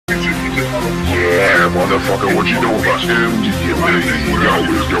motherfucker, what you know about MDMA? We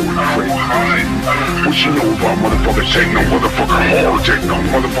always going crazy. What you know about motherfucker techno, motherfucker hard techno,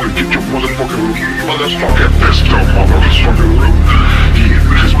 motherfucker get your motherfucking fist up, motherfucker. Yeah,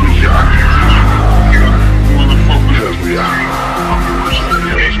 cause we are. Cause we are.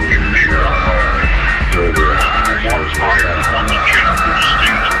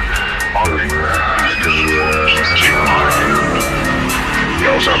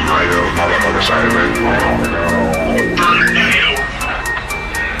 Yo, something right here, motherfucker, silent.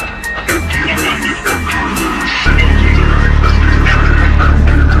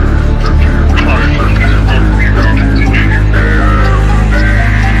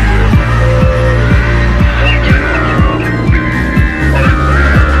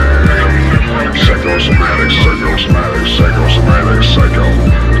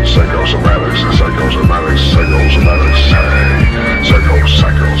 Psychosomatics, psycho,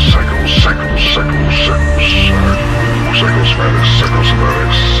 psycho, psycho,